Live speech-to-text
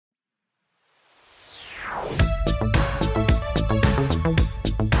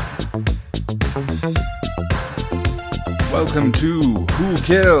Welcome to Who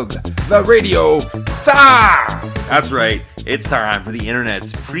Killed the Radio Star? That's right. It's time for the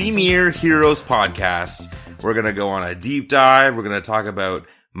internet's premier heroes podcast. We're going to go on a deep dive. We're going to talk about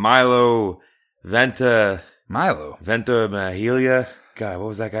Milo Ventimiglia. God, what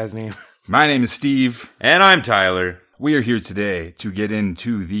was that guy's name? My name is Steve. And I'm Tyler. We are here today to get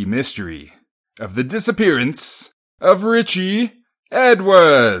into the mystery of the disappearance of Richey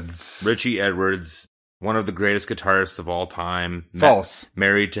Edwards. Richey Edwards, one of the greatest guitarists of all time. False.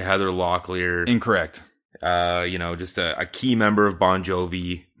 Married to Heather Locklear. Incorrect. Just a key member of Bon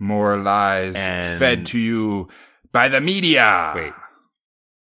Jovi. More lies fed to you by the media. Wait.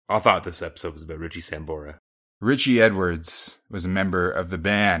 I thought this episode was about Richie Sambora. Richey Edwards was a member of the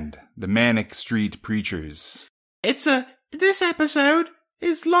band, the Manic Street Preachers. This episode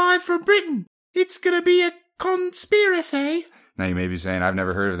is live from Britain. It's gonna be a conspiracy. Now you may be saying, I've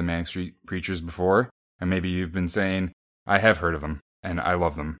never heard of the Manic Street Preachers before. And maybe you've been saying, I have heard of them, and I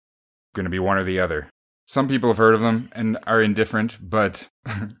love them. Going to be one or the other. Some people have heard of them and are indifferent, but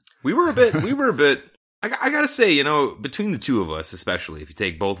we were a bit, I gotta say, between the two of us, especially, if you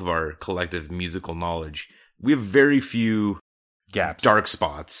take both of our collective musical knowledge, we have very few gaps, dark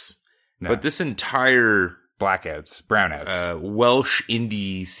spots. No. But this entire blackouts, brownouts, Welsh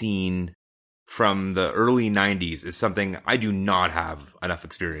indie scene from the early 90s is something I do not have enough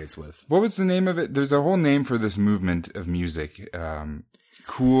experience with. What was the name of it? There's a whole name for this movement of music.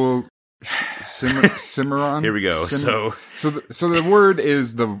 Cool Cimarron. Here we go. So the word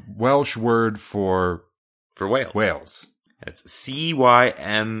is the Welsh word for Wales. Wales. It's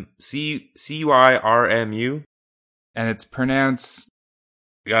CYRMU. And it's pronounced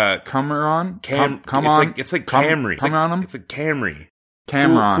Cimarron. It's like Camry. It's like Camry.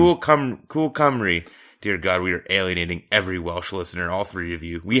 Cameron. Cool Cymru. Dear God, we are alienating every Welsh listener, all three of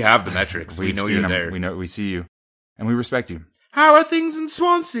you. We have the metrics. We know you're there. We see you. And we respect you. How are things in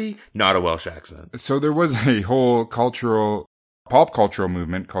Swansea? Not a Welsh accent. So there was a whole pop cultural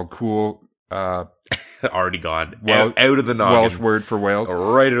movement called cool... already gone. Out of the noggin. Welsh word for Wales.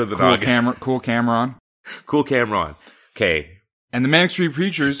 Right out of the noggin. Cool Cameron. Cool Cameron. Okay. And the Manic Street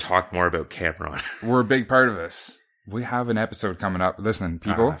Preachers... Talk more about Cameron. Were a big part of this. We have an episode coming up. Listen,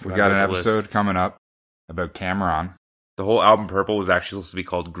 people, we got an episode coming up about Cameron. The whole album Purple was actually supposed to be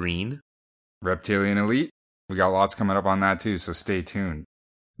called Green. Reptilian Elite. We got lots coming up on that too, so stay tuned.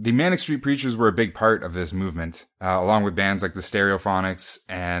 The Manic Street Preachers were a big part of this movement, along with bands like the Stereophonics,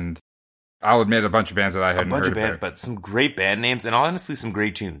 and I'll admit a bunch of bands that I hadn't heard about. But some great band names, and honestly some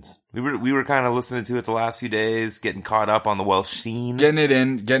great tunes. We were kind of listening to it the last few days, getting caught up on the Welsh scene. Getting a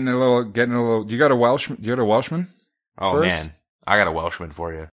little. You got a Welshman? Oh first? Man, I got a Welshman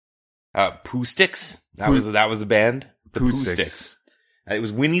for you. Pooh Sticks. That was a band. The Pooh Sticks. It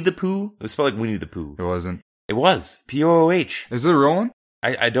was Winnie the Pooh. It was spelled like Winnie the Pooh. It wasn't. It was Pooh. Is it a real one?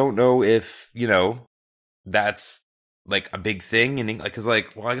 I don't know if that's like a big thing in England. Because I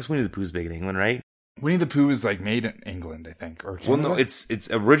guess Winnie the Pooh's big in England, right? Winnie the Pooh is like made in England, I think, or Canada. Well, no, it's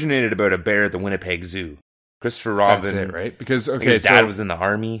originated about a bear at the Winnipeg Zoo. Christopher Robin. That's it, right? Because his dad was in the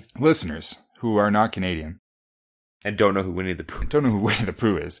army. Listeners who are not Canadian. And don't know who Winnie the Pooh is. Don't know who Winnie the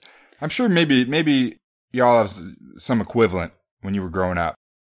Pooh is. I'm sure maybe y'all have some equivalent when you were growing up.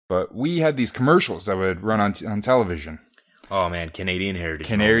 But we had these commercials that would run on television. Oh man, Canadian heritage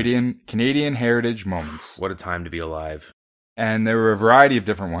moments. What a time to be alive. And there were a variety of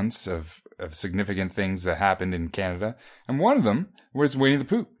different ones of significant things that happened in Canada. And one of them was Winnie the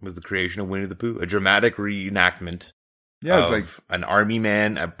Pooh. Was the creation of Winnie the Pooh. A dramatic reenactment. Yeah, it was like an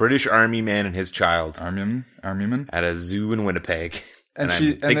a British army man and his child. Armyman? At a zoo in Winnipeg. And I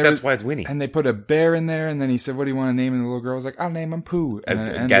think that's why it's Winnie. And they put a bear in there, and then he said, what do you want to name? And the little girl was like, I'll name him Pooh.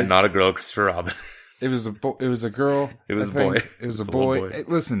 Again, not a girl, Christopher Robin. It was a girl. It was a boy. It was a boy.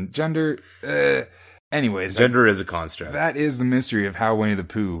 Listen, gender... anyways. Gender is a construct. That is the mystery of how Winnie the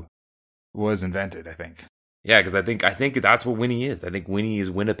Pooh was invented, I think. Yeah, because I think that's what Winnie is. I think Winnie is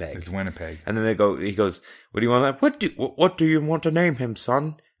Winnipeg. It's Winnipeg. And then he goes, what do you want to, what do you want to name him,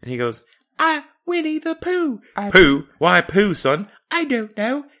 son? And he goes, Winnie the Pooh. Pooh? Why Pooh, son? I don't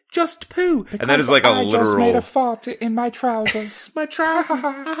know. Just Pooh. Because and that is like a literal... I just made a fart in my trousers. My trousers.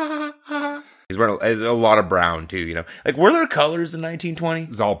 He's wearing a lot of brown too, Like, were there colors in 1920?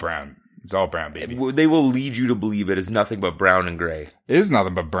 It's all brown. It's all brown, baby. They will lead you to believe it is nothing but brown and gray. It is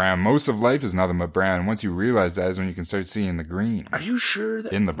nothing but brown. Most of life is nothing but brown. And once you realize that is when you can start seeing the green. Are you sure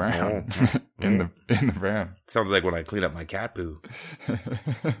that... In the brown. in the brown. Sounds like when I clean up my cat poo.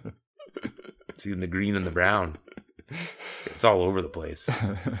 Seeing the green and the brown. It's all over the place.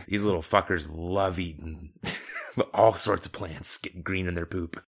 These little fuckers love eating All sorts of plants getting green in their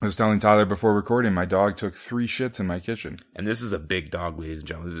poop. I was telling Tyler before recording, my dog took 3 shits in my kitchen. And this is a big dog, ladies and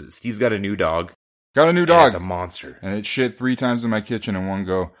gentlemen. Steve's got a new dog. Got a new dog. It's a monster. And it shit 3 times in my kitchen in one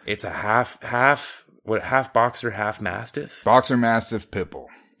go. It's a half boxer, half mastiff? Boxer Mastiff Pitbull.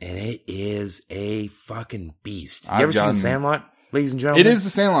 And it is a fucking beast. You ever seen Sandlot, ladies and gentlemen? It is the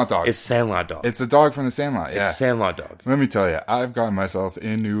Sandlot dog. It's Sandlot dog. It's a dog from the Sandlot, yeah. It's Sandlot dog. Let me tell you, I've gotten myself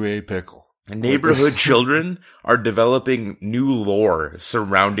into a pickle. And neighborhood children are developing new lore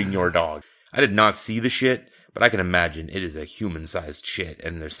surrounding your dog. I did not see the shit, but I can imagine it is a human-sized shit,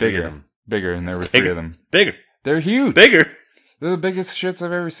 and there's 3 of them. Bigger, and there were 3 of them. Bigger. They're huge. Bigger. They're the biggest shits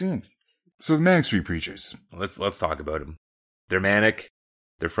I've ever seen. So the Manic Street Preachers. Let's talk about them. They're manic.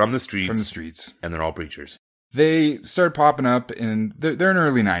 They're from the streets. And they're all preachers. They started popping up in, they're an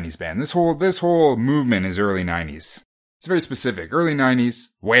early 90s band. This whole movement is early 90s. It's very specific. Early 90s,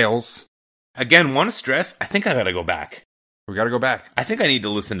 Wales. Again, want to stress, I think I gotta go back. We gotta go back. I think I need to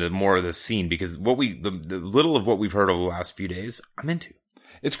listen to more of this scene because the little of what we've heard over the last few days, I'm into.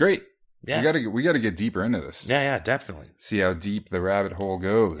 It's great. Yeah. We gotta get deeper into this. Yeah, definitely. See how deep the rabbit hole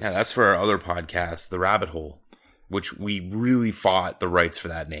goes. Yeah, that's for our other podcast, The Rabbit Hole, which we really fought the rights for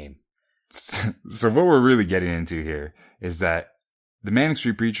that name. So what we're really getting into here is that the Manic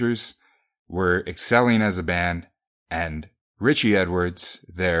Street Preachers were excelling as a band, and Richey Edwards,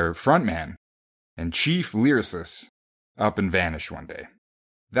 their frontman and chief lyricist, up and vanished one day.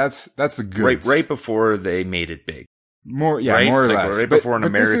 That's a good right before they made it big. More or less. Right before an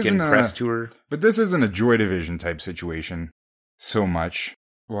American press tour. But this isn't a Joy Division type situation so much.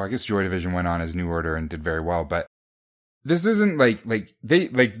 Well, I guess Joy Division went on as New Order and did very well, but this isn't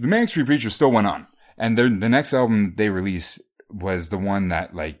the Manic Street Preachers still went on. And the next album they released was the one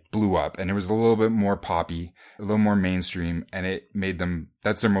that blew up, and it was a little bit more poppy, a little more mainstream, and it made them,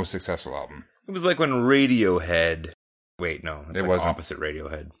 that's their most successful album. It was like when Radiohead, wait, no, it wasn't opposite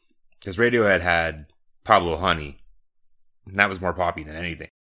Radiohead. Because Radiohead had Pablo Honey. And that was more poppy than anything.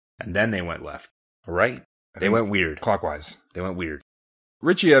 And then they went left. Right? They went weird. Clockwise. They went weird.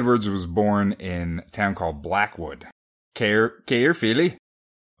 Richey Edwards was born in a town called Blackwood. Caerphilly?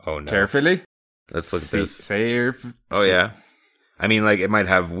 Oh, no. Caerphilly? Let's look at this. Oh, yeah. I mean, it might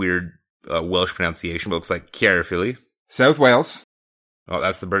have weird Welsh pronunciation, but it looks like Caerphilly. South Wales. Oh,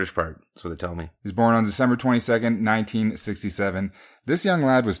 that's the British part. That's what they tell me. He was born on December 22nd, 1967. This young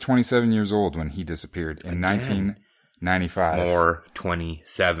lad was 27 years old when he disappeared in 1995. More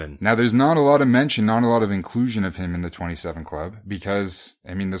 27. Now, there's not a lot of mention, not a lot of inclusion of him in the 27 Club because,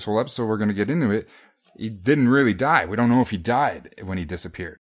 this whole episode, we're going to get into it. He didn't really die. We don't know if he died when he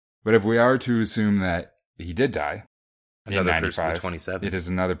disappeared. But if we are to assume that he did die another in person in 95, the 27s. It is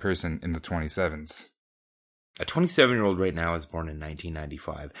another person in the 27s. A 27-year-old right now is born in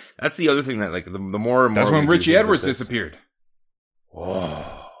 1995. That's the other thing that, the more and more... That's when Richey Edwards disappeared. Whoa.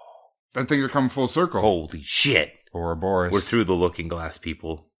 That things are coming full circle. Holy shit. Ouroboros. We're through the looking glass,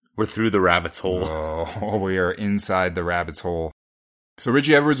 people. We're through the rabbit's hole. Oh, we are inside the rabbit's hole. So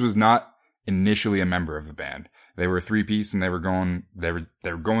Richey Edwards was not initially a member of the band. They were a 3-piece and they were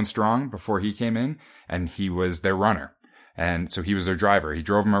going strong before he came in, and he was their runner. And so he was their driver. He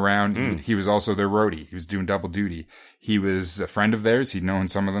drove them around. He was also their roadie. He was doing double duty. He was a friend of theirs. He'd known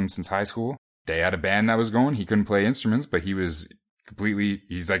some of them since high school. They had a band that was going. He couldn't play instruments, but he was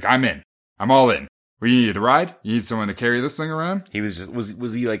he's like, I'm in. I'm all in. We need you to ride. You need someone to carry this thing around. He was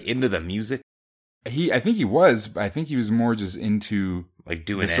was he into the music? I think he was, but I think he was more just into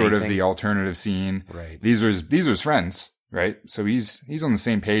doing sort of the alternative scene. Right. These are his friends, right? So he's on the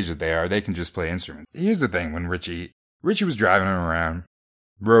same page that they are. They can just play instruments. Here's the thing: when Richey was driving them around,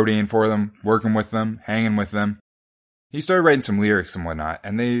 roadieing for them, working with them, hanging with them, he started writing some lyrics and whatnot,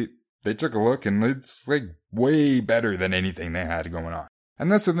 and they took a look, and it's way better than anything they had going on.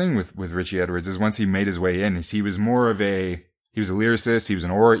 And that's the thing with Richey Edwards is once he made his way in, he was more of he was a lyricist, he was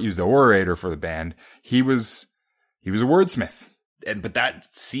the orator for the band. He was a wordsmith. But that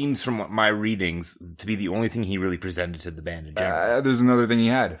seems from my readings to be the only thing he really presented to the band in general. There's another thing he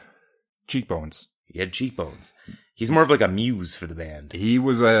had. Cheekbones. He had cheekbones. He's more of a muse for the band.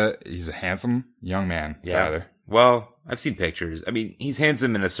 He's a handsome young man, rather. Well, I've seen pictures. He's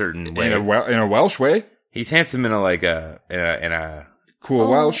handsome in a certain way. In a Welsh way? He's handsome in a cool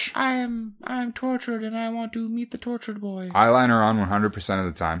Welsh. I'm tortured and I want to meet the tortured boy. Eyeliner on 100% of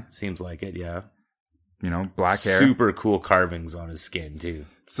the time. Seems like it, yeah. Black hair. Super cool carvings on his skin, too.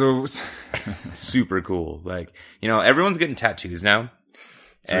 So, super cool. Everyone's getting tattoos now.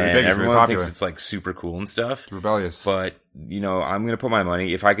 And everyone really thinks it's super cool and stuff. It's rebellious. But, I'm going to put my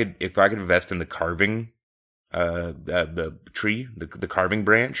money, if I could invest in the carving, the tree, the carving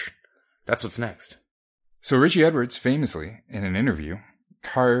branch, that's what's next. So Richey Edwards famously, in an interview,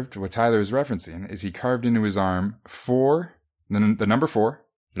 carved, what Tyler is referencing, is he carved into his arm the number 4.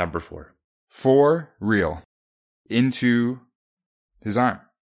 Number 4. 4 real into his arm.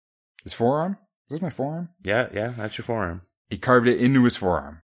 His forearm? Is this my forearm? Yeah, that's your forearm. He carved it into his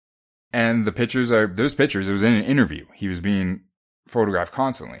forearm. And those pictures, it was in an interview. He was being photographed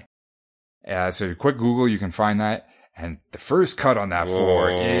constantly. So quick Google, you can find that. And the first cut on that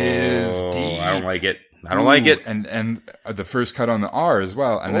 4 is deep. I don't like it. I don't like it. And the first cut on the R as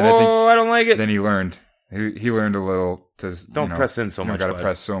well. And then I don't like it. Then he learned. He learned a little to don't press in so much. Got to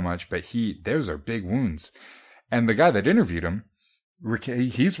press so much, but those are big wounds. And the guy that interviewed him,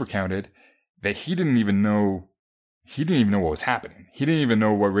 he's recounted that he didn't even know what was happening. He didn't even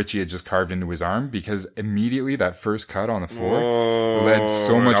know what Richey had just carved into his arm, because immediately that first cut on the floor led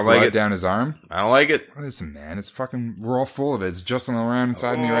so much blood down his arm. I don't like it. Listen, man, it's fucking, we're all full of it. It's just around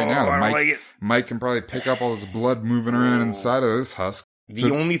inside me right now. I don't like it. Mike can probably pick up all this blood moving around inside of this husk.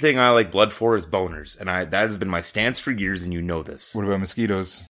 The only thing I like blood for is boners, and that has been my stance for years, and you know this. What about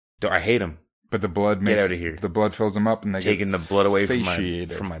mosquitoes? I hate them. But the blood get out of here. The blood fills them up, and they taking get the blood away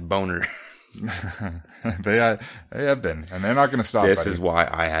satiated. from my boner. They have been, and they're not going to stop. This is why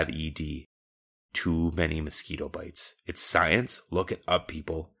I have ED. Too many mosquito bites. It's science. Look it up,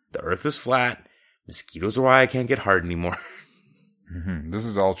 people. The Earth is flat. Mosquitoes are why I can't get hard anymore. Mm-hmm. This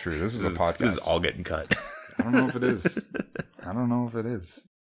is all true. This is a podcast. This is all getting cut. I don't know if it is.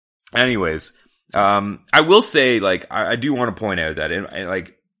 Anyways, I will say, I do want to point out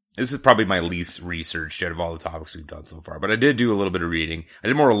that, this is probably my least researched out of all the topics we've done so far, but I did do a little bit of reading. I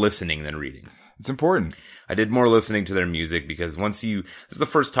did more listening than reading. It's important. I did more listening to their music, because this is the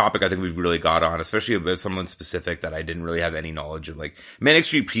first topic I think we've really got on, especially about someone specific that I didn't really have any knowledge of. Manic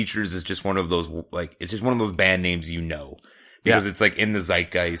Street Preachers is just one of those, it's just one of those band names, because it's in the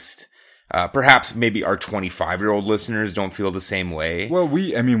zeitgeist. Perhaps maybe our 25-year-old listeners don't feel the same way. Well,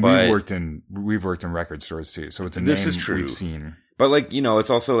 we've worked in record stores too, so it's a name this is true. We've seen. But it's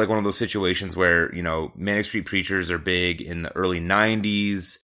also one of those situations where, Manic Street Preachers are big in the early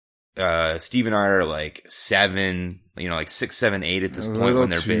 90s. Steve and I are 7, 6, 7, 8 at this point when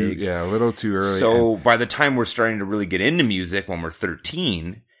they're big. Yeah, a little too early. So by the time we're starting to really get into music when we're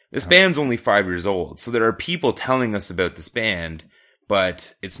 13, this band's only 5 years old. So there are people telling us about this band,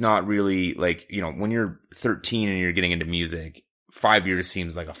 but it's not really when you're 13 and you're getting into music, 5 years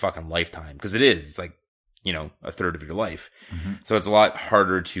seems like a fucking lifetime, because it is. It's a third of your life. Mm-hmm. So it's a lot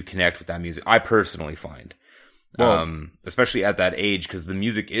harder to connect with that music, I personally find. Well, especially at that age, because the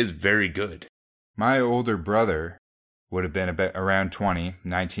music is very good. My older brother would have been around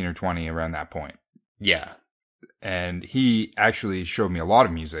 19 or 20, around that point. Yeah. And he actually showed me a lot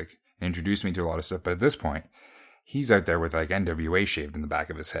of music and introduced me to a lot of stuff. But at this point, he's out there with NWA shaved in the back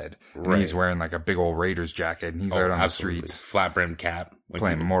of his head. Right. And he's wearing a big old Raiders jacket, and he's out on the streets. Flat brim cap.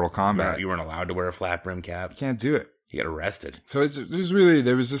 Playing Mortal Kombat. You weren't allowed to wear a flat brim cap. You can't do it. You got arrested. So it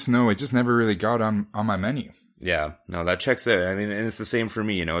just never really got on my menu. Yeah, no, that checks out. I mean, and it's the same for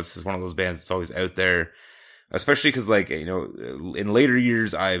me, it's just one of those bands that's always out there, especially because, in later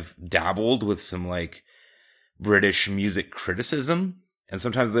years, I've dabbled with some, British music criticism, and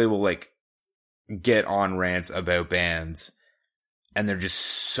sometimes they will, get on rants about bands, and they're just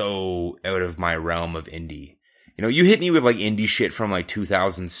so out of my realm of indie. You hit me with, indie shit from,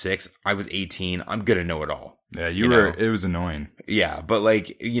 2006. I was 18. I'm gonna know it all. Yeah, it was annoying. Yeah, but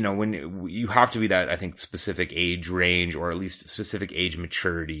when you have to be that, I think, specific age range, or at least specific age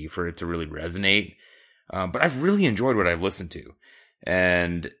maturity for it to really resonate. But I've really enjoyed what I've listened to.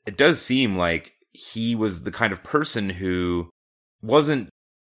 And it does seem like he was the kind of person who wasn't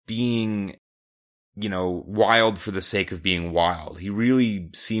being, wild for the sake of being wild. He really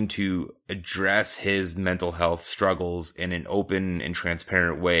seemed to address his mental health struggles in an open and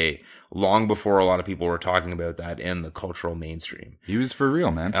transparent way, long before a lot of people were talking about that in the cultural mainstream. He was for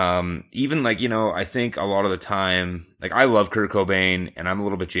real, man. Even I think a lot of the time, I love Kurt Cobain, and I'm a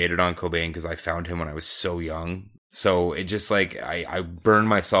little bit jaded on Cobain because I found him when I was so young. So it just I burned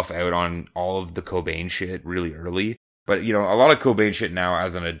myself out on all of the Cobain shit really early. But, a lot of Cobain shit now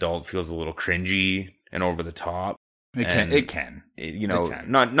as an adult feels a little cringy and over the top. It can.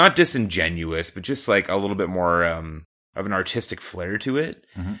 Not disingenuous, but just a little bit more of an artistic flair to it.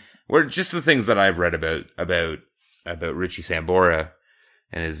 Mm-hmm. Where just the things that I've read about Richey Sambora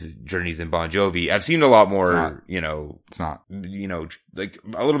and his journeys in Bon Jovi, I've seen a lot more, it's not,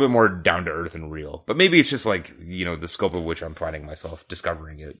 a little bit more down to earth and real. But maybe it's just the scope of which I'm finding myself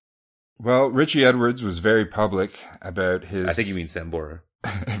discovering it. Well, Richey Edwards was very public about his... I think you mean Sambora.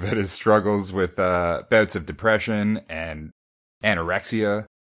 About his struggles with bouts of depression and anorexia.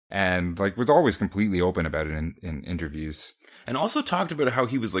 And like was always completely open about it in interviews. And also talked about how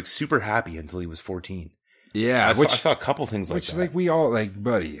he was like super happy until he was 14. Yeah. I saw a couple things like that. Like we all like,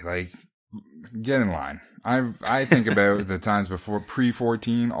 buddy, like get in line. I think about the times before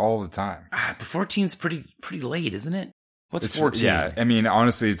pre-14 all the time. But 14's pretty late, isn't it? What's 14? Yeah. I mean,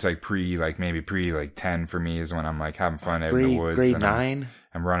 honestly, it's like maybe pre 10 for me is when I'm like having fun out in the woods. Grade 9?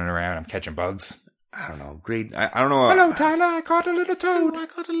 I'm running around. I'm catching bugs. I don't know. I don't know. Hello, Tyler. I caught a little toad.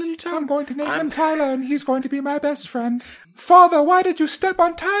 I'm going to name him Tyler, and he's going to be my best friend. Father, why did you step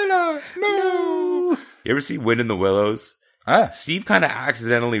on Tyler? No. You ever see Wind in the Willows? Steve kind of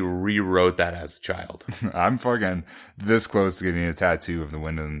accidentally rewrote that as a child. I'm fucking this close to getting a tattoo of the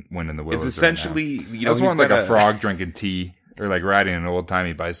Wind in the Willows. It's essentially, right, I just want like a frog drinking tea or like riding an old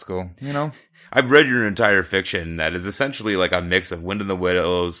timey bicycle. You know, I've read your entire fiction that is essentially like a mix of Wind in the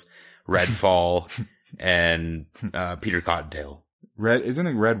Willows, Redfall, and Peter Cottontail. Isn't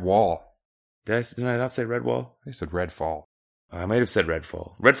it Redwall? Did I not say Redwall? I said Redfall. I might have said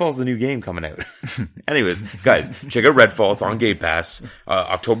Redfall. Redfall's the new game coming out. Anyways, guys, check out Redfall. It's on Game Pass,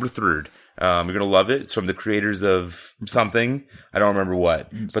 October 3rd. You're going to love it. It's from the creators of something. I don't remember what,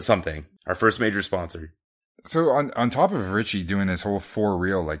 but something. Our first major sponsor. So on top of Richey doing this whole for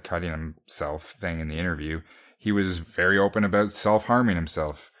real, like cutting himself thing in the interview, he was very open about self-harming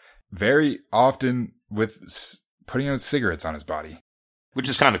himself. Very often with putting out cigarettes on his body. Which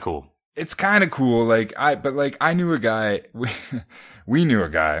is kind of cool. It's kind of cool. I knew a guy, we knew a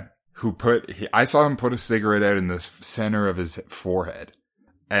guy who I saw him put a cigarette out in the center of his forehead.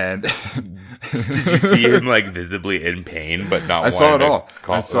 And did you see him like visibly in pain, but not? I saw it all.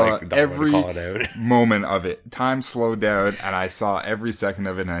 I saw like, every moment of it. Time slowed down, and I saw every second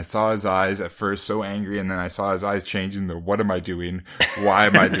of it. And I saw his eyes at first so angry, and then I saw his eyes changing. What am I doing? Why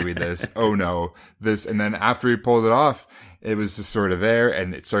am I doing this? Oh no, this. And then after he pulled it off, it was just sort of there,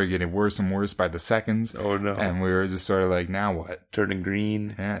 and it started getting worse and worse by the seconds. Oh no! And we were just sort of like, now what? Turning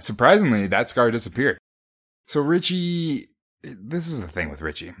green. Yeah. Surprisingly, that scar disappeared. So Richey. This is the thing with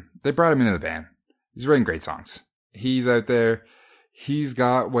Richey. They brought him into the band. He's writing great songs. He's out there. He's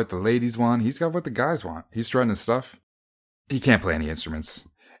got what the ladies want. He's got what the guys want. He's strutting his stuff. He can't play any instruments.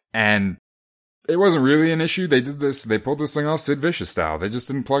 And it wasn't really an issue. They pulled this thing off Sid Vicious style. They just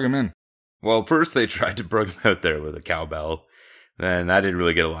didn't plug him in. Well, first they tried to bring him out there with a cowbell. Then that didn't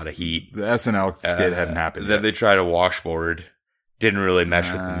really get a lot of heat. The SNL skit hadn't happened Then yet. they tried a washboard. Didn't really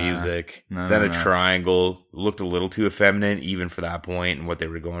mesh with the music. Then a triangle looked a little too effeminate, even for that point and what they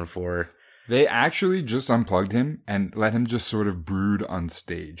were going for. They actually just unplugged him and let him just sort of brood on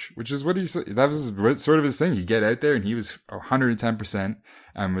stage, which is what that was sort of his thing. He'd get out there and he was 110%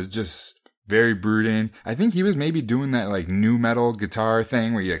 and was just very brooding. I think he was maybe doing that like new metal guitar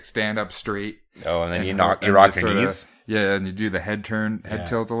thing where you like stand up straight. Oh, and then you rock your knees. Yeah, and you do the head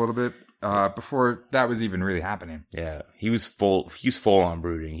tilt a little bit. Before that was even really happening. Yeah. He's full on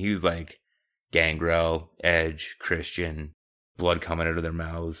brooding. He was like Gangrel, Edge, Christian, blood coming out of their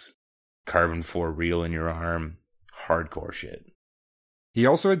mouths, carving for real in your arm. Hardcore shit. He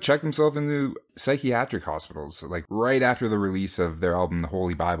also had checked himself into psychiatric hospitals, like right after the release of their album, The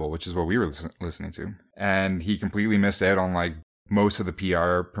Holy Bible, which is what we were listening to. And he completely missed out on like most of the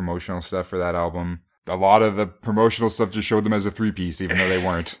PR promotional stuff for that album. A lot of the promotional stuff just showed them as a 3-piece, even though they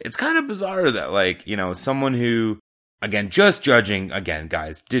weren't. It's kind of bizarre that, like, you know, someone who, again, just judging, again,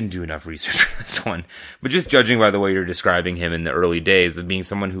 guys, didn't do enough research for this one, but just judging by the way you're describing him in the early days of being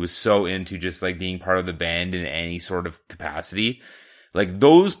someone who was so into just, like, being part of the band in any sort of capacity, like,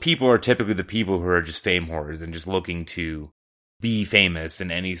 those people are typically the people who are just fame whores and just looking to be famous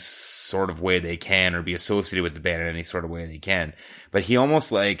in any sort of way they can or be associated with the band in any sort of way they can. But he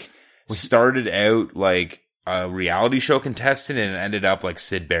almost, like, started out like a reality show contestant and ended up like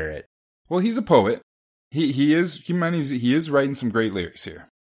Syd Barrett. Well, he's a poet. He is writing some great lyrics here.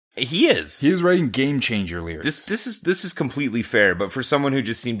 He is. He is writing game changer lyrics. This is completely fair, but for someone who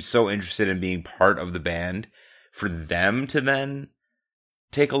just seemed so interested in being part of the band, for them to then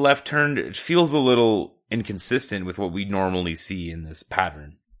take a left turn, it feels a little inconsistent with what we normally see in this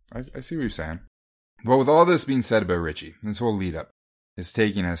pattern. I see what you're saying. Well, with all this being said about Richey, this whole lead up is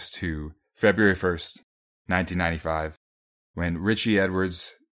taking us to February 1st, 1995, when Richey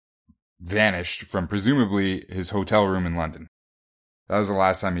Edwards vanished from presumably his hotel room in London. That was the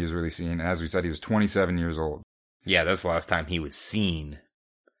last time he was really seen. And as we said, he was 27 years old. Yeah, that's the last time he was seen.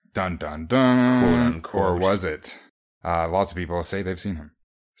 Dun, dun, dun. Quote, unquote. Or was it? Lots of people say they've seen him.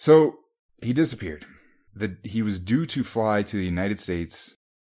 So he disappeared. He was due to fly to the United States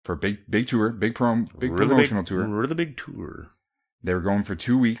for a big tour, big promotional tour. Really big tour. They were going for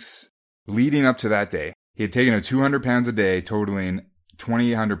 2 weeks. Leading up to that day, he had taken out 200 pounds a day, totaling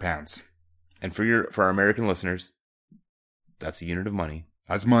 2,800 pounds. And for our American listeners, that's a unit of money.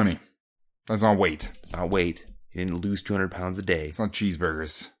 That's money. That's not weight. It's not weight. You didn't lose 200 pounds a day. It's not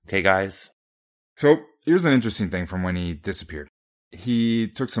cheeseburgers. Okay, guys? So, here's an interesting thing from when he disappeared. He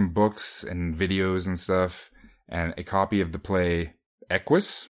took some books and videos and stuff, and a copy of the play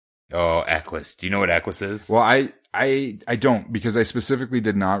Equus. Oh, Equus. Do you know what Equus is? Well, I don't, because I specifically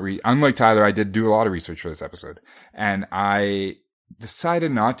did not read. Unlike Tyler, I did do a lot of research for this episode. And I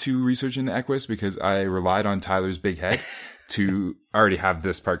decided not to research into Equus because I relied on Tyler's big head to already have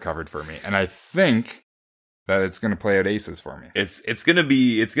this part covered for me. And I think that it's going to play out aces for me. It's going to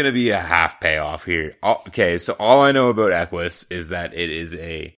be a half payoff here. Okay, so all I know about Equus is that it is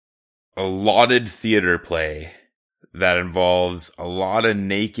a lauded theater play that involves a lot of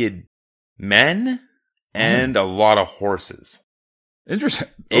naked men and a lot of horses. Interesting.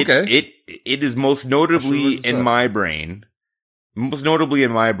 Okay. It is most notably in my brain. Most notably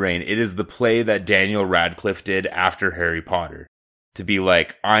in my brain, it is the play that Daniel Radcliffe did after Harry Potter. To be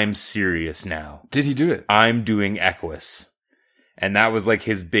like, I'm serious now. Did he do it? I'm doing Equus. And that was like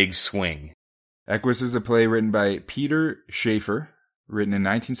his big swing. Equus is a play written by Peter Schaeffer, written in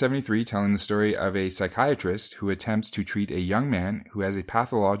 1973, telling the story of a psychiatrist who attempts to treat a young man who has a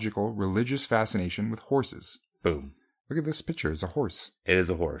pathological religious fascination with horses. Boom. Look at this picture. It's a horse. It is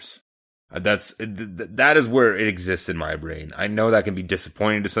a horse. That is where it exists in my brain. I know that can be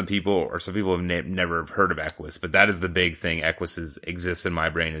disappointing to some people, or some people have never heard of Equus, but that is the big thing. Equus exists in my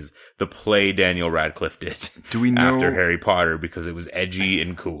brain is the play Daniel Radcliffe did. Do we know after Harry Potter because it was edgy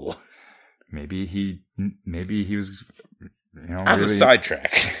and cool? Maybe he was, as really... a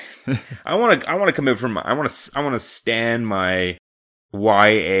sidetrack. I want to commit from. I want to stand my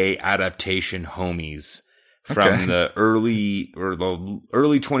YA adaptation homies. From the early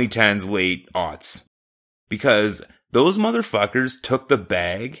 2010s, late aughts. Because those motherfuckers took the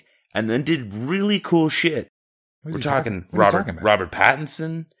bag and then did really cool shit. We're talking Robert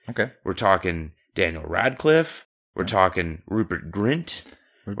Pattinson. Okay. We're talking Daniel Radcliffe. We're talking Rupert Grint.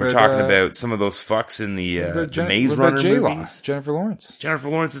 We're talking about some of those fucks in the Maze Runner movies. Jennifer Lawrence. Jennifer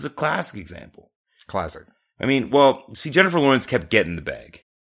Lawrence is a classic example. Classic. I mean, well, see, Jennifer Lawrence kept getting the bag.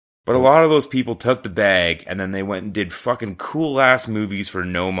 But a lot of those people took the bag and then they went and did fucking cool-ass movies for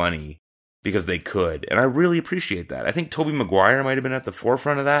no money because they could. And I really appreciate that. I think Tobey Maguire might have been at the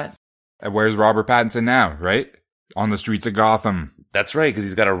forefront of that. And where's Robert Pattinson now, right? On the streets of Gotham. That's right, because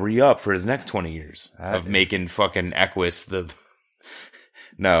he's got to re-up for his next 20 years of making fucking Equus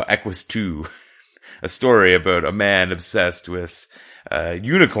Equus 2. A story about a man obsessed with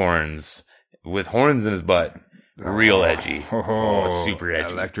unicorns with horns in his butt. Real edgy. Super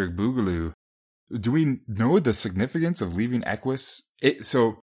edgy. Electric Boogaloo. Do we know the significance of leaving Equus? Richey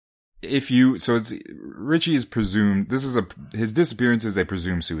is presumed, his disappearance is a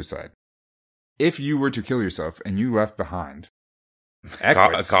presumed suicide. If you were to kill yourself and you left behind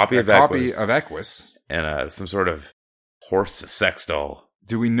Equus, a copy of Equus. And some sort of horse sex doll.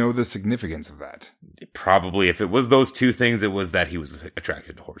 Do we know the significance of that? Probably. If it was those two things, it was that he was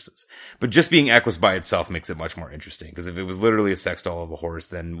attracted to horses. But just being Equus by itself makes it much more interesting. Because if it was literally a sex doll of a horse,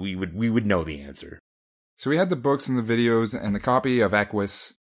 then we would know the answer. So we had the books and the videos and the copy of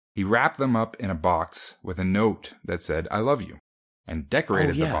Equus. He wrapped them up in a box with a note that said, "I love you," and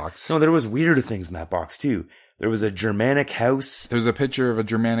decorated the box. No, there was weirder things in that box too. There was a Germanic house. There's a picture of a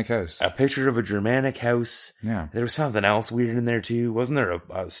Germanic house. A picture of a Germanic house. Yeah. There was something else weird in there too. Wasn't there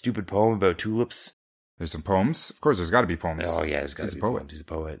a stupid poem about tulips? There's some poems. Of course, there's got to be poems. Oh yeah, there's got to be poems. He's a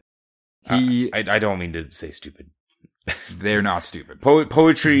poet. I don't mean to say stupid. They're not stupid.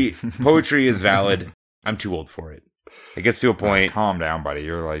 Poetry is valid. I'm too old for it. It gets to a point. Calm down, buddy.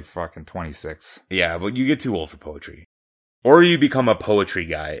 You're like fucking 26. Yeah, but you get too old for poetry. Or you become a poetry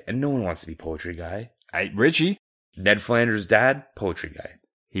guy, and no one wants to be poetry guy. Richey. Ned Flanders' dad, poetry guy.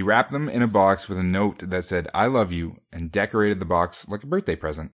 He wrapped them in a box with a note that said, "I love you," and decorated the box like a birthday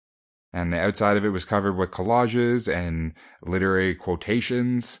present. And the outside of it was covered with collages and literary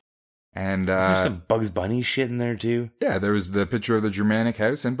quotations. And is there some Bugs Bunny shit in there too? Yeah, there was the picture of the Germanic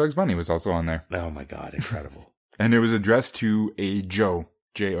house, and Bugs Bunny was also on there. Oh my god, incredible. And it was addressed to a Joe,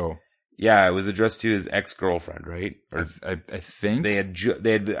 J-O. Yeah, it was addressed to his ex-girlfriend, right? Or I think they had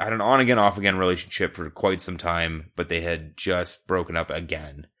had an on-again, off-again relationship for quite some time, but they had just broken up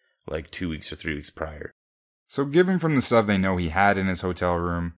again, like 2 weeks or 3 weeks prior. So, given from the stuff they know he had in his hotel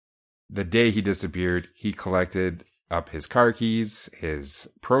room, the day he disappeared, he collected up his car keys, his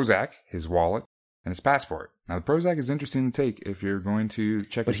Prozac, his wallet, and his passport. Now, the Prozac is interesting to take if you're going to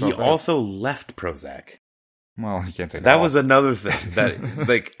check yourself out. But he also left Prozac. Well, you can't take that was another thing that,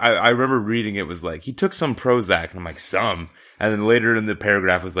 like, I remember reading it was like, he took some Prozac, and I'm like, some? And then later in the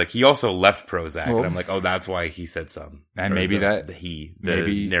paragraph was like, he also left Prozac. And I'm like, oh, that's why he said some. And maybe the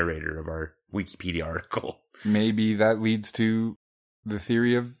narrator of our Wikipedia article. Maybe that leads to the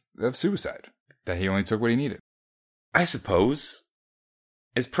theory of suicide. That he only took what he needed. I suppose.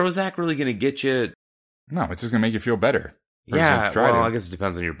 Is Prozac really going to get you? No, it's just going to make you feel better. Yeah, well, I guess it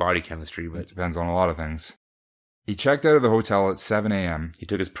depends on your body chemistry, but it depends on a lot of things. He checked out of the hotel at 7 a.m. He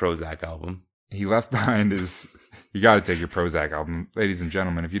took his Prozac album. He left behind his... You got to take your Prozac album. Ladies and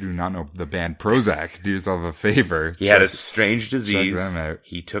gentlemen, if you do not know the band Prozac, do yourself a favor. He had a strange disease. Check them out.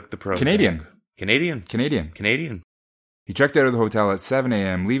 He took the Prozac. Canadian. He checked out of the hotel at 7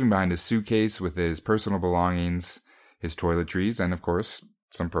 a.m., leaving behind his suitcase with his personal belongings, his toiletries, and of course,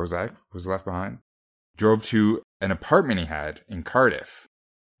 some Prozac was left behind. Drove to an apartment he had in Cardiff,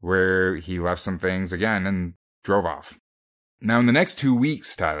 where he left some things again and drove off. Now, in the next 2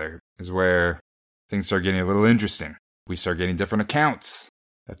 weeks, Tyler, is where things start getting a little interesting. We start getting different accounts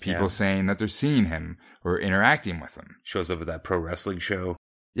of people saying that they're seeing him or interacting with him. Shows up at that pro wrestling show.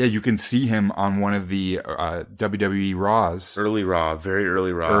 Yeah, you can see him on one of the WWE Raws. Early Raw, very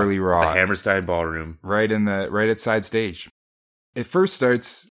early Raw. Early Raw. The Hammerstein Ballroom. Right at side stage. It first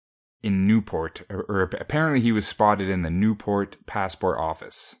starts in Newport, or apparently he was spotted in the Newport passport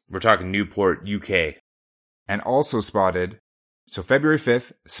office. We're talking Newport, UK. And also spotted, so February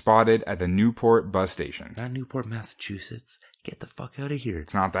 5th, spotted at the Newport bus station. Not Newport, Massachusetts. Get the fuck out of here.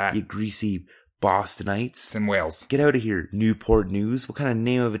 It's not that. You greasy Bostonites. It's in Wales. Get out of here. Newport News. What kind of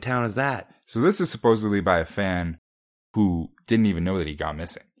name of a town is that? So this is supposedly by a fan who didn't even know that he got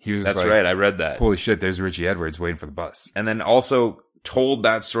missing. He was That's right. I read that. Holy shit, there's Richey Edwards waiting for the bus. And then also told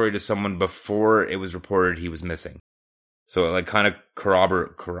that story to someone before it was reported he was missing. So it like kind of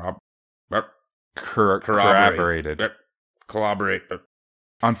corroborated.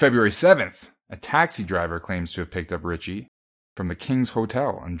 On February 7th, a taxi driver claims to have picked up Richey from the King's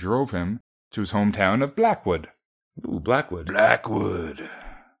Hotel and drove him to his hometown of Blackwood. Ooh, Blackwood. That's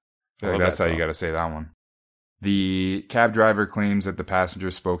how you got to say that one. The cab driver claims that the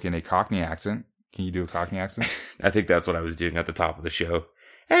passenger spoke in a Cockney accent. Can you do a Cockney accent? I think that's what I was doing at the top of the show.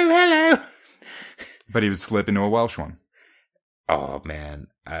 Oh, hello. But he would slip into a Welsh one. Oh, man.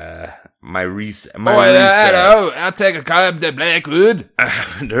 Hello, I'll take a cab to Blackwood. I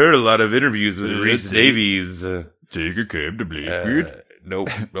haven't heard a lot of interviews with Rhys Davies. Take a cab to Blackwood. Nope,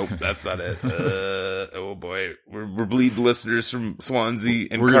 that's not it. Oh boy, we're bleeding listeners from Swansea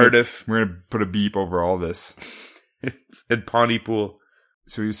and Cardiff. We're gonna put a beep over all this. And Pontypool.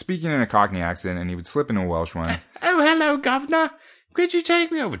 So he was speaking in a Cockney accent, and he would slip into a Welsh one. Oh, hello, governor. Could you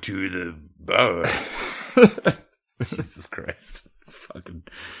take me over to the bar? Jesus Christ. Fucking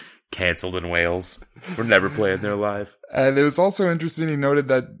cancelled in Wales. We're never playing there live. And it was also interesting, he noted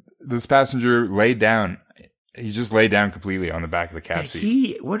that this passenger laid down. He just laid down completely on the back of the cab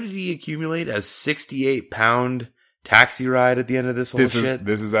seat. What did he accumulate? A 68-pound taxi ride at the end of this whole shit?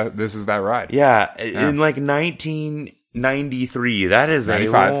 This is that ride. Yeah. In like 1993. That is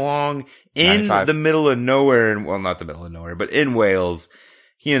 95. A long... In 95. The middle of nowhere. Well, not the middle of nowhere, but in Wales.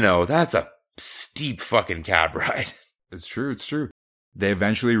 You know, that's a steep fucking cab ride. It's true. They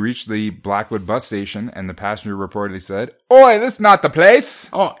eventually reached the Blackwood bus station, and the passenger reportedly said, "Oi, this not the place."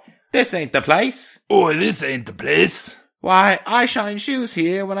 Oh, this ain't the place. "Oi, this ain't the place. Why, I shined shoes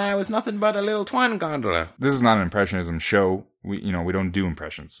here when I was nothing but a little twine gondola." This is not an impressionism show. We don't do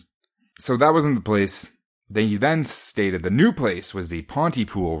impressions. So that wasn't the place. He then stated the new place was the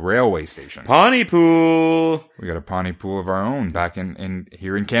Pontypool railway station. Pontypool! We got a Pontypool of our own back in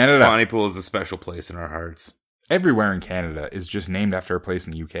here in Canada. Pontypool is a special place in our hearts. Everywhere in Canada is just named after a place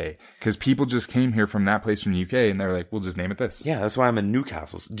in the UK. Because people just came here from that place from the UK and they're like, we'll just name it this. Yeah, that's why I'm in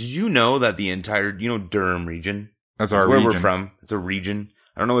Newcastle. Did you know that the entire, Durham region? That's our where region. We're from. It's a region.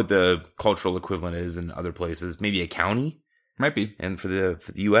 I don't know what the cultural equivalent is in other places. Maybe a county? Might be. And for the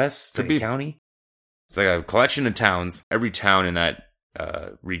US, it's like a county? It's like a collection of towns. Every town in that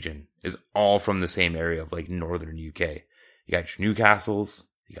region is all from the same area of like northern UK. You got your Newcastles,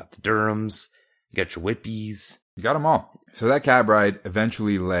 you got the Durhams, you got your Whitbys. You got them all. So that cab ride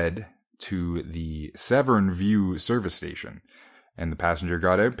eventually led to the Severn View service station. And the passenger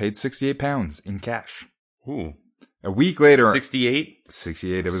got out, paid £68 in cash. Ooh. A week later... 68?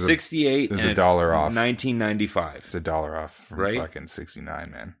 68. It was 68. It was $1 off. 1995. It's $1 off from fucking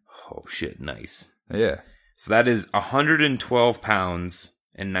 69, man. Oh, shit. Nice. Yeah. So that is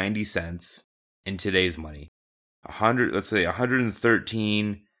 £112.90 in today's money. Let's say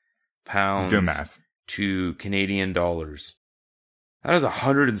 113 pounds. Let's do math. To Canadian dollars. That is a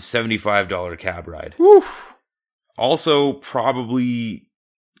 $175 cab ride. Woof. Also, probably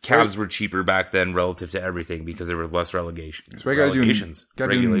cabs were cheaper back then relative to everything because there were less relegations. So I regulations. Got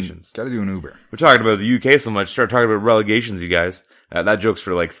to do an Uber. We're talking about the UK so much. Start talking about relegations, you guys. That joke's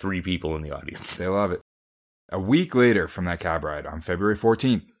for like 3 people in the audience. They love it. A week later from that cab ride, on February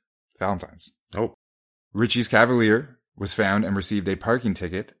 14th, Valentine's. Oh. Richey's Cavalier was found and received a parking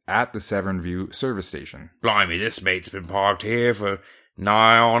ticket at the Severn View service station. Blimey, this mate's been parked here for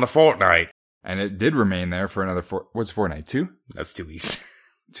nigh on a fortnight. And it did remain there for another what's fortnight? 2? That's 2 weeks.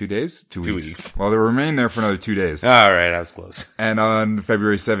 2 days? 2 2 weeks. weeks. Well, they remained there for another 2 days. All right, I was close. And on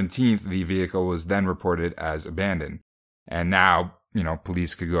February 17th, the vehicle was then reported as abandoned. And now,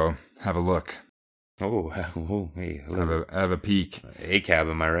 police could go have a look. Hey. Have a peek. A cab,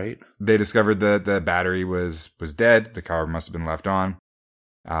 am I right? They discovered that the battery was dead. The car must have been left on.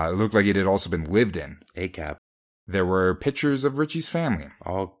 It looked like it had also been lived in. A cab. There were pictures of Richey's family.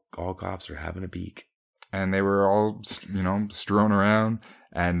 All cops are having a peek. And they were all, strewn around.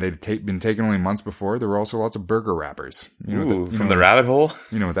 And they'd been taken only months before. There were also lots of burger wrappers. From the rabbit hole?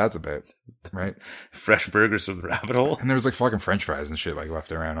 You know what that's about, right? Fresh burgers from the rabbit hole? And there was like fucking french fries and shit like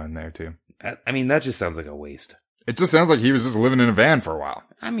left around on there too. I mean, that just sounds like a waste. It just sounds like he was just living in a van for a while.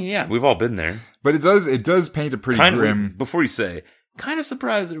 I mean, yeah, we've all been there. But it does paint a pretty grim... Before you say, kind of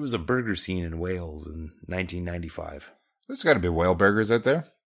surprised there was a burger scene in Wales in 1995. There's got to be whale burgers out there.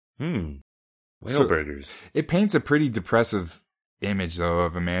 Whale burgers. It paints a pretty depressive image, though,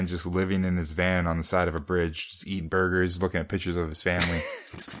 of a man just living in his van on the side of a bridge, just eating burgers, looking at pictures of his family.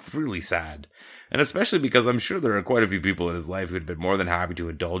 It's really sad. And especially because I'm sure there are quite a few people in his life who'd been more than happy to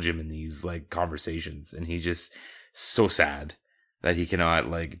indulge him in these, conversations. And he's just so sad that he cannot,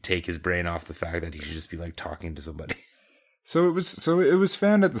 take his brain off the fact that he should just be, talking to somebody. So it was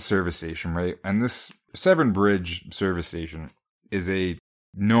found at the service station, right? And this Severn Bridge service station is a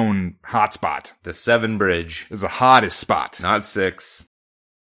known hotspot. The Severn Bridge is the hottest spot. Not 6.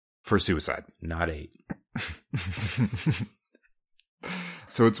 For suicide. Not 8.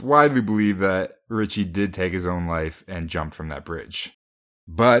 So it's widely believed that Richey did take his own life and jumped from that bridge.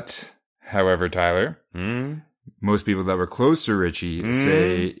 But, however, Tyler, most people that were close to Richey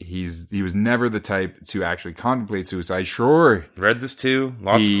say he was never the type to actually contemplate suicide. Sure. Read this too.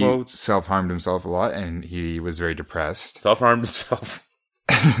 Lots of quotes. Self-harmed himself a lot, and he was very depressed. Self-harmed himself.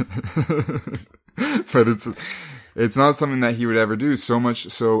 But it's not something that he would ever do, so much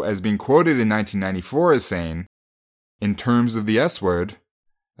so as being quoted in 1994 as saying, in terms of the S word,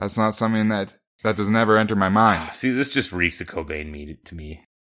 that's not something that does never enter my mind. See, this just reeks of Cobain to me.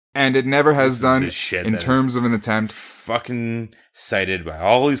 And it never has done in terms of an attempt. Fucking cited by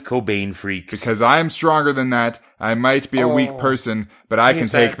all these Cobain freaks. Because I'm stronger than that. I might be a weak person, but I can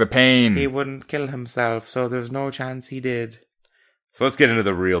take the pain. He wouldn't kill himself, so there's no chance he did. So let's get into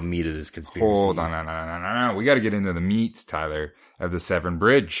the real meat of this conspiracy. Hold on, no. We got to get into the meat, Tyler, of the Severn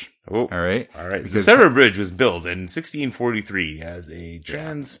Bridge. Oh, all right. Because the Severn Bridge was built in 1643 as a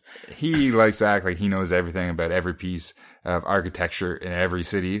trans. He likes to act like he knows everything about every piece of architecture in every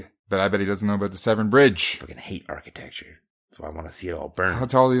city, but I bet he doesn't know about the Severn Bridge. I fucking hate architecture. That's why I want to see it all burn. How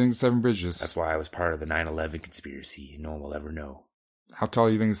tall do you think the Severn Bridge is? That's why I was part of the 9/11 conspiracy, and no one will ever know. How tall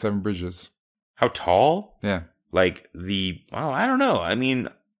do you think the Severn Bridge is? How tall? Yeah. I don't know. I mean,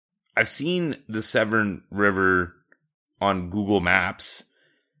 I've seen the Severn River on Google Maps,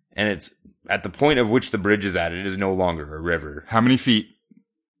 and it's at the point of which the bridge is at, it is no longer a river. How many feet?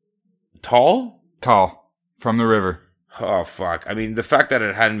 Tall? Tall. From the river. Oh, fuck. I mean, the fact that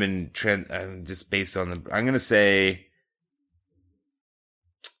it hadn't been just based on I'm going to say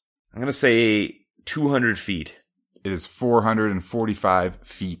 200 feet. It is 445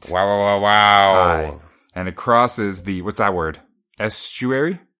 feet. Wow. High. And it crosses what's that word?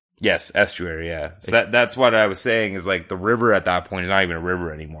 Estuary? Yes, estuary, yeah. So that's what I was saying is the river at that point is not even a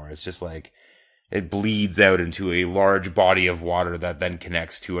river anymore. It's just it bleeds out into a large body of water that then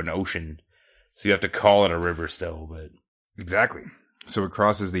connects to an ocean. So you have to call it a river still, but. Exactly. So it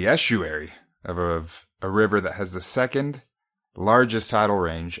crosses the estuary of a river that has the second largest tidal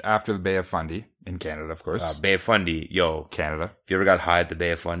range after the Bay of Fundy in Canada, of course. Bay of Fundy, yo. Canada. Have you ever got high at the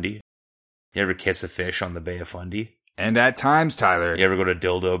Bay of Fundy? You ever kiss a fish on the Bay of Fundy? And at times, Tyler. You ever go to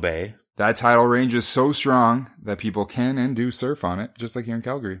Dildo Bay? That tidal range is so strong that people can and do surf on it, just like here in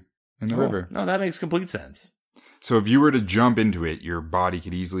Calgary, in the river. No, that makes complete sense. So if you were to jump into it, your body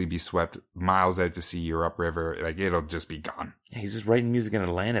could easily be swept miles out to sea or upriver. It'll just be gone. Yeah, he's just writing music in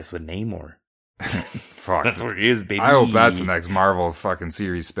Atlantis with Namor. Fuck. That's where he is, baby. I hope that's the next Marvel fucking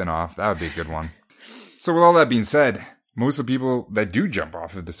series spinoff. That would be a good one. So with all that being said, most of the people that do jump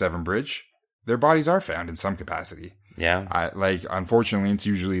off of the Severn Bridge, their bodies are found in some capacity. Yeah. Unfortunately, it's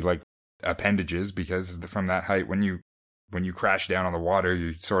usually appendages because from that height, when you when you crash down on the water,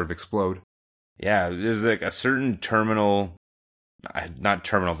 you sort of explode. Yeah, there's like a certain not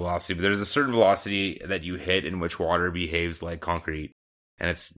terminal velocity, but there's a certain velocity that you hit in which water behaves like concrete. And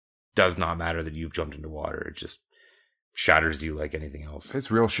it does not matter that you've jumped into water. It just shatters you like anything else.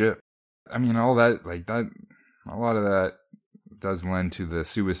 It's real shit. I mean, all that, like that, a lot of that does lend to the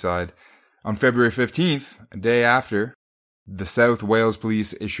suicide. On February 15th, a day after, the South Wales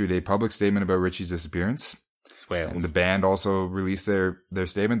police issued a public statement about Richey's disappearance. It's Wales. And the band also released their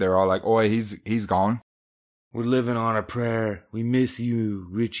statement. They're all like, "Oi, he's gone. We're living on a prayer. We miss you,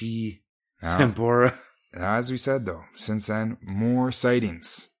 Richey Sambora." As we said, though, since then, more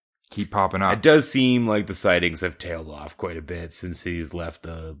sightings keep popping up. It does seem like the sightings have tailed off quite a bit since he's left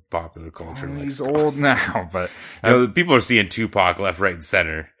the popular culture. He's old now, but people are seeing Tupac left, right, and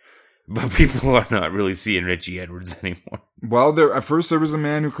center. But people are not really seeing Richey Edwards anymore. Well, at first there was a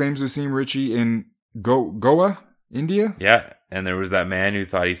man who claims to have seen Richey in Goa, India. Yeah, and there was that man who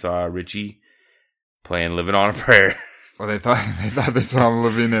thought he saw Richey playing "Living on a Prayer." Well, they thought they saw him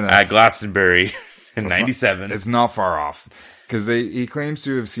living at Glastonbury in '97. It's not far off because he claims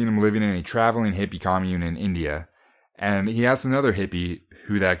to have seen him living in a traveling hippie commune in India, and he asked another hippie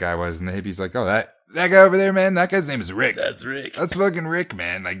who that guy was, and the hippie's like, "Oh, that guy over there, man, that guy's name is Rick. That's Rick. That's fucking Rick,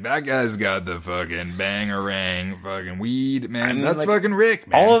 man. Like, that guy's got the fucking bangarang fucking weed, man. I mean, that's like, fucking Rick,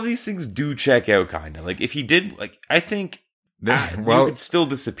 man." All of these things do check out, kind of. Like, if he did, like, I think you could still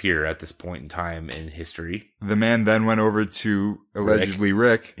disappear at this point in time in history. The man then went over to, allegedly,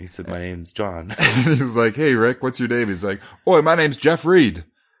 Rick. He said, "My name's John." And he was like, "Hey, Rick, what's your name?" He's like, "Oh, my name's Jeff Reed."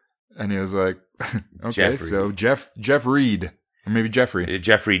 And he was like, "Okay, so Jeff Reed. Or maybe Jeffrey.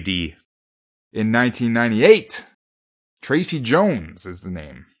 Jeffrey D. In 1998, Tracy Jones is the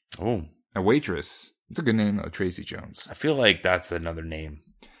name. Oh. A waitress. It's a good name, though, Tracy Jones. I feel like that's another name.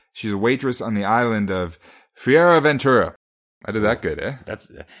 She's a waitress on the island of Fuerteventura. I did that good, eh?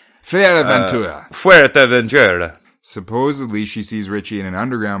 That's Fuerteventura. Fuerteventura. Supposedly, she sees Richey in an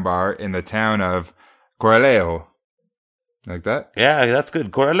underground bar in the town of Coralejo. Like that? Yeah, that's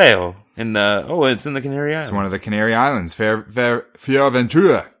good. Coralejo. It's in the Canary Islands. It's one of the Canary Islands.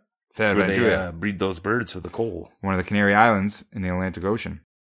 Fuerteventura. Where they breed those birds for the coal. One of the Canary Islands in the Atlantic Ocean.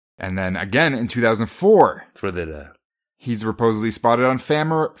 And then again in 2004. That's where he's supposedly spotted on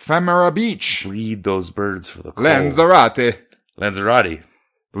Famara Beach. Breed those birds for the coal. Lanzarote.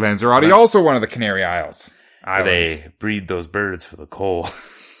 Lanzarote, also one of the Canary Islands. Where they breed those birds for the coal.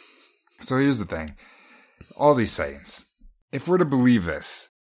 So here's the thing. All these sightings. If we're to believe this,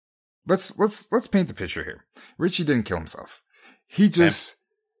 let's paint the picture here. Richey didn't kill himself. He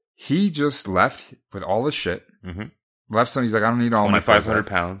just left with all the shit. Mm-hmm. Left some. He's like, "I don't need all my 500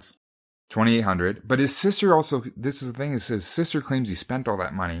 pounds. 2,800. But his sister also, this is the thing, is his sister claims he spent all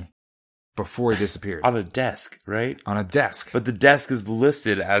that money before he disappeared. On a desk, right? On a desk. But the desk is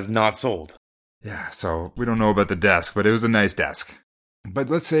listed as not sold. Yeah, so we don't know about the desk, but it was a nice desk. But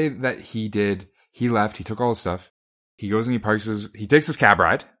let's say that he left, he took all his stuff. He goes and he takes his cab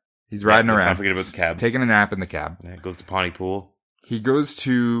ride. He's riding around. Let's not forget about the cab. Taking a nap in the cab. Yeah, goes to Pontypool. He goes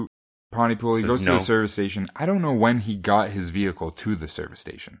to Pontypool. He goes to the service station. I don't know when he got his vehicle to the service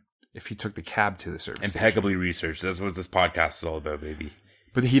station. If he took the cab to the service station. Impeccably researched. That's what this podcast is all about, baby.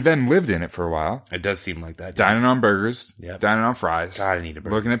 But he then lived in it for a while. It does seem like that. Dining on burgers. Yep. Dining on fries. God, I need a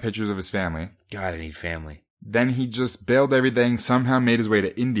burger. Looking at pictures of his family. God, I need family. Then he just bailed everything, somehow made his way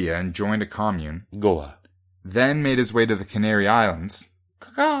to India and joined a commune. Goa. Then made his way to the Canary Islands.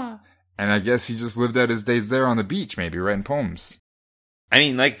 And I guess he just lived out his days there on the beach, maybe, writing poems. I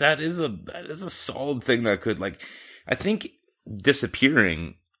mean, like, that is a solid thing that could, like, I think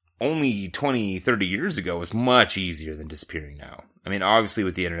disappearing only 20, 30 years ago was much easier than disappearing now. I mean, obviously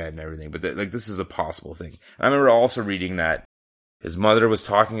with the internet and everything, but this is a possible thing. And I remember also reading that his mother or his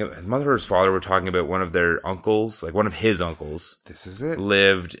father were talking about one of their uncles, like one of his uncles. This is it.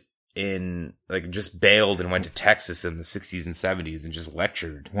 Lived in, like, just bailed and went to Texas in the 60s and 70s and just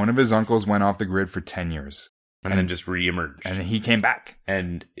lectured. One of his uncles went off the grid for 10 years. And then just reemerged. And he came back.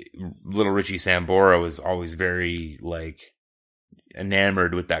 And little Richey Sambora was always very, like,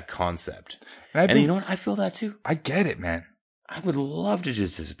 enamored with that concept. And you know what? I feel that too. I get it, man. I would love to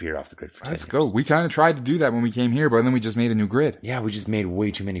just disappear off the grid for 10 years. Let's go. We kind of tried to do that when we came here, but then we just made a new grid. Yeah, we just made way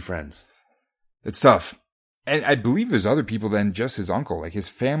too many friends. It's tough. And I believe there's other people than just his uncle. Like, his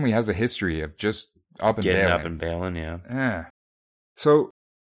family has a history of just getting up and bailing, yeah. Yeah. So,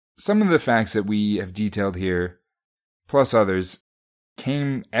 some of the facts that we have detailed here, plus others,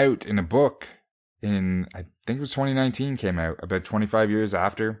 came out in a book in, I think it was 2019, came out, about 25 years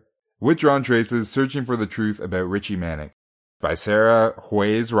after. Withdrawn Traces, Searching for the Truth About Richey Manock, by Sarah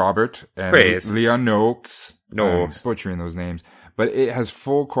Hues Robert and Leon Noakes No. I'm butchering those names. But it has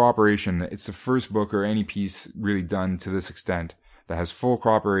full cooperation. It's the first book or any piece really done to this extent that has full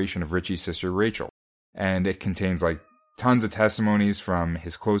cooperation of Richie's sister, Rachel. And it contains like tons of testimonies from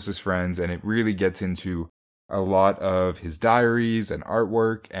his closest friends, and it really gets into a lot of his diaries and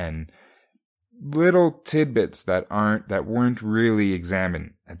artwork and little tidbits that weren't really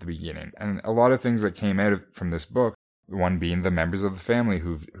examined at the beginning. And a lot of things that came out from this book, one being the members of the family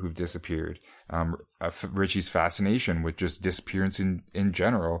who've disappeared, Richie's fascination with just disappearance in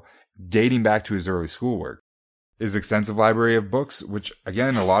general, dating back to his early schoolwork, his extensive library of books, which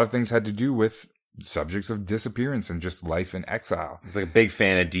again, a lot of things had to do with subjects of disappearance and just life in exile. He's like a big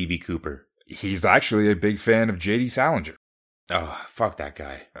fan of D.B. Cooper. He's actually a big fan of J.D. Salinger. Oh, fuck that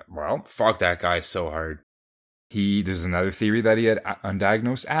guy. Well, fuck that guy so hard. There's another theory that he had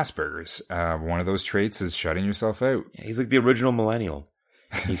undiagnosed Asperger's. One of those traits is shutting yourself out. Yeah, he's like the original millennial.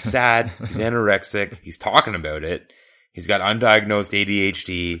 He's sad. He's anorexic. He's talking about it. He's got undiagnosed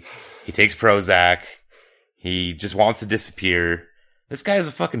ADHD. He takes Prozac. He just wants to disappear. This guy is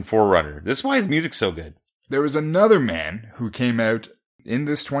a fucking forerunner. This is why his music's so good. There was another man who came out in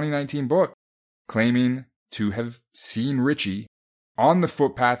this 2019 book claiming to have seen Richey on the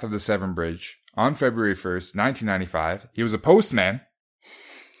footpath of the Severn Bridge on February 1st, 1995. He was a postman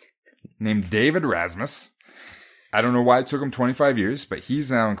named David Rasmus. I don't know why it took him 25 years, but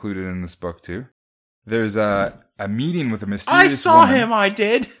he's now included in this book too. There's a meeting with a mysterious woman. I saw him, I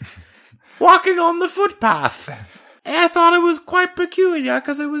did. Walking on the footpath. I thought it was quite peculiar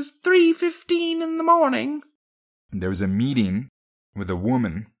because it was 3:15 in the morning. There was a meeting with a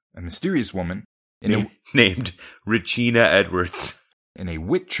woman, a mysterious woman, named Regina Edwards, in a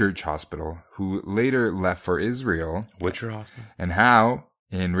Whitchurch hospital, who later left for Israel. Whitchurch hospital? And how,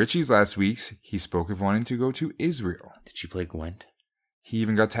 in Richie's last weeks, he spoke of wanting to go to Israel. Did she play Gwent? He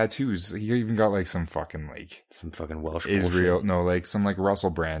even got tattoos. He even got like some fucking Welsh Israel, bullshit. No, like some like Russell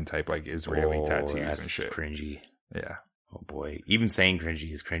Brand type like Israeli tattoos and shit. Cringy. Yeah. Oh boy. Even saying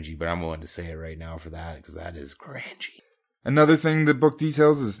cringy is cringy, but I'm willing to say it right now for that because that is cringy. Another thing the book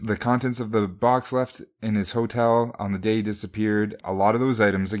details is the contents of the box left in his hotel on the day he disappeared. A lot of those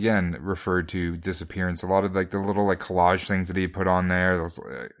items, again, referred to disappearance. A lot of like the little like collage things that he put on there.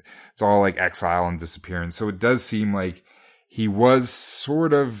 It's all like exile and disappearance. So it does seem like he was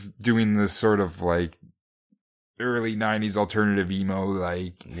sort of doing this sort of like early 90s alternative emo,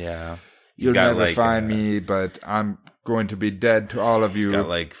 like, yeah, you'll never find me, but I'm going to be dead to all of you. He's got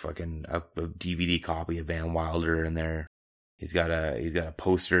like fucking a DVD copy of Van Wilder in there. He's got a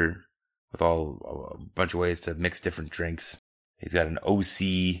poster with a bunch of ways to mix different drinks. He's got an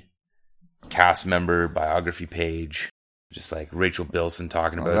OC cast member biography page. Just like Rachel Bilson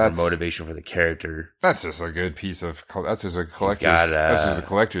talking about her motivation for the character. That's just a good piece of. That's just a collector's. That's just a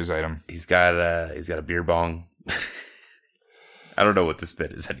collector's item. He's got a beer bong. I don't know what this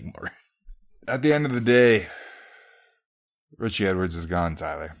bit is anymore. At the end of the day, Richey Edwards is gone,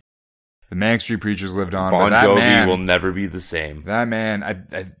 Tyler. The Manic Street Preachers lived on. Bon Jovi will never be the same. That man,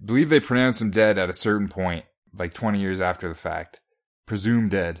 I believe they pronounced him dead at a certain point, like 20 years after the fact.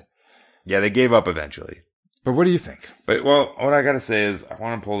 Presumed dead. Yeah, they gave up eventually. But what do you think? But, well, what I gotta say is, I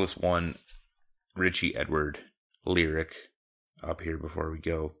want to pull this one Richey Edward lyric up here before we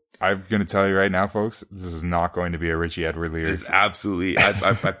go. I'm going to tell you right now, folks, this is not going to be a Richey Edward lyric. It's absolutely,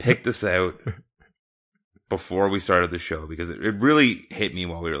 I picked this out before we started the show because it really hit me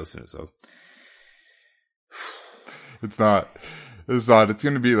while we were listening. So It's not. It's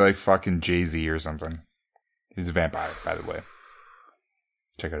going to be like fucking Jay-Z or something. He's a vampire, by the way.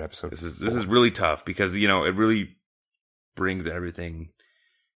 Check out episode. This is really tough because, you know, it really brings everything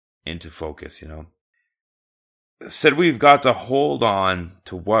into focus, you know. Said we've got to hold on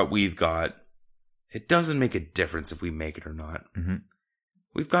to what we've got. It doesn't make a difference if we make it or not. Mm-hmm.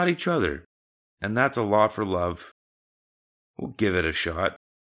 We've got each other. And that's a lot for love. We'll give it a shot.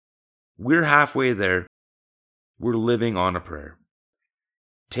 We're halfway there. We're living on a prayer.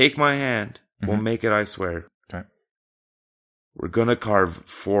 Take my hand. Mm-hmm. We'll make it, I swear. Okay. We're gonna carve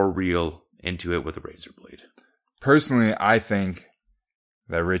for real into it with a razor blade. Personally, I think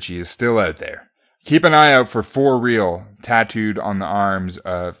that Richey is still out there. Keep an eye out for real tattooed on the arms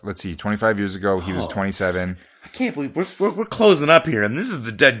of, let's see, 25 years ago, he was 27. I can't believe we're closing up here, and this is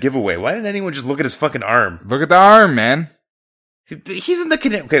the dead giveaway. Why didn't anyone just look at his fucking arm? Look at the arm, man. He's in the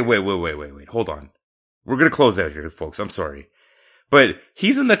Canary... Okay, wait. Hold on. We're going to close out here, folks. I'm sorry. But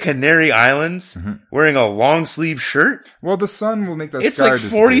he's in the Canary Islands wearing a long sleeve shirt. Well, the sun will make that it's scar like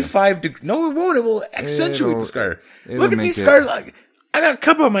 45 degrees. No, it won't. It will accentuate the scar. Look at these scars. I got a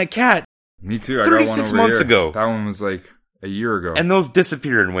couple on my cat. Me too. I 36 got one months ago. That one was like a year ago. And those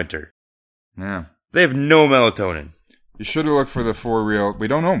disappear in winter. Yeah. They have no melatonin. You should have looked for the for real. We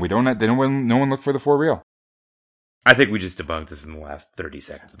don't know. No one looked for the for real. I think we just debunked this in the last 30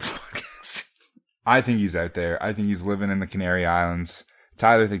 seconds of this podcast. I think he's out there. I think he's living in the Canary Islands.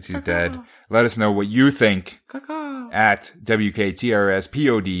 Tyler thinks he's dead. Let us know what you think at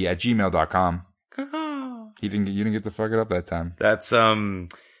wktrsPod@gmail.com. You didn't get to fuck it up that time. That's what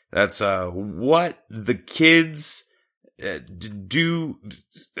the kids do.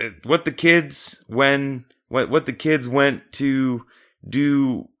 What the kids went to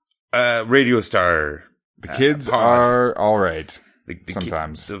do. Radio Star. The kids are all right.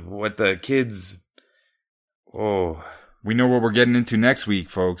 Sometimes. What the kids. Oh. We know what we're getting into next week,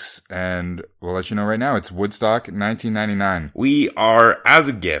 folks, and we'll let you know right now. It's Woodstock 1999. We are, as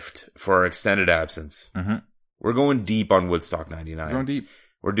a gift for our extended absence, mm-hmm. We're going deep on Woodstock 99. We're going deep.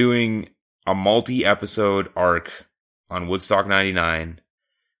 We're doing a multi-episode arc on Woodstock 99.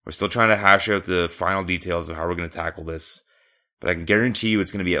 We're still trying to hash out the final details of how we're going to tackle this, but I can guarantee you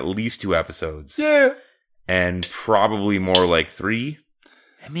it's going to be at least 2 episodes. Yeah. And probably more like 3,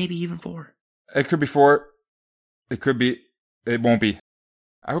 and maybe even 4. It could be 4. It could be. It won't be.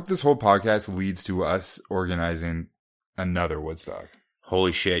 I hope this whole podcast leads to us organizing another Woodstock.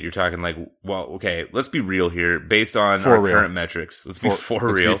 Holy shit, you're talking like, well, okay, let's be real here. Based on our current metrics, let's be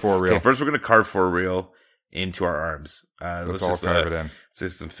for real. Okay, first we're going to carve for real into our arms. Let's all carve it in. Let's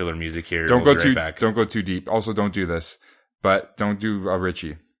just some filler music here. Don't go too deep. Also, don't do this. But don't do a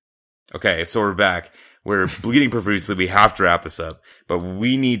Richey. Okay, so we're back. We're bleeding profusely. We have to wrap this up. But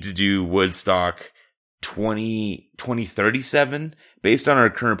we need to do Woodstock 2037. Based on our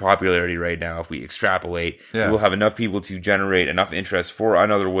current popularity right now, if we extrapolate, we'll have enough people to generate enough interest for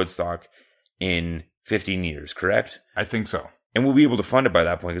another Woodstock in 15 years, correct? I think so. And we'll be able to fund it by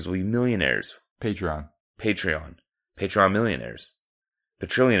that point because we'll be millionaires. Patreon millionaires.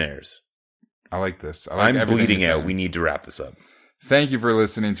 Patrillionaires. I like this. I'm bleeding out. We need to wrap this up. Thank you for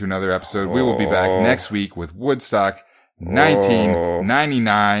listening to another episode. We will be back next week with Woodstock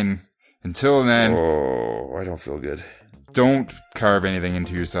 1999. Until then. Oh, I don't feel good. Don't carve anything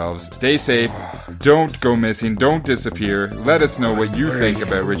into yourselves. Stay safe. Don't go missing. Don't disappear. Let us know what you think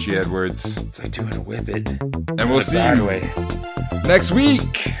about Richey Edwards. It's like doing a whip it. And we'll see you next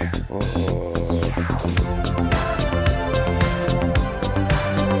week. Oh.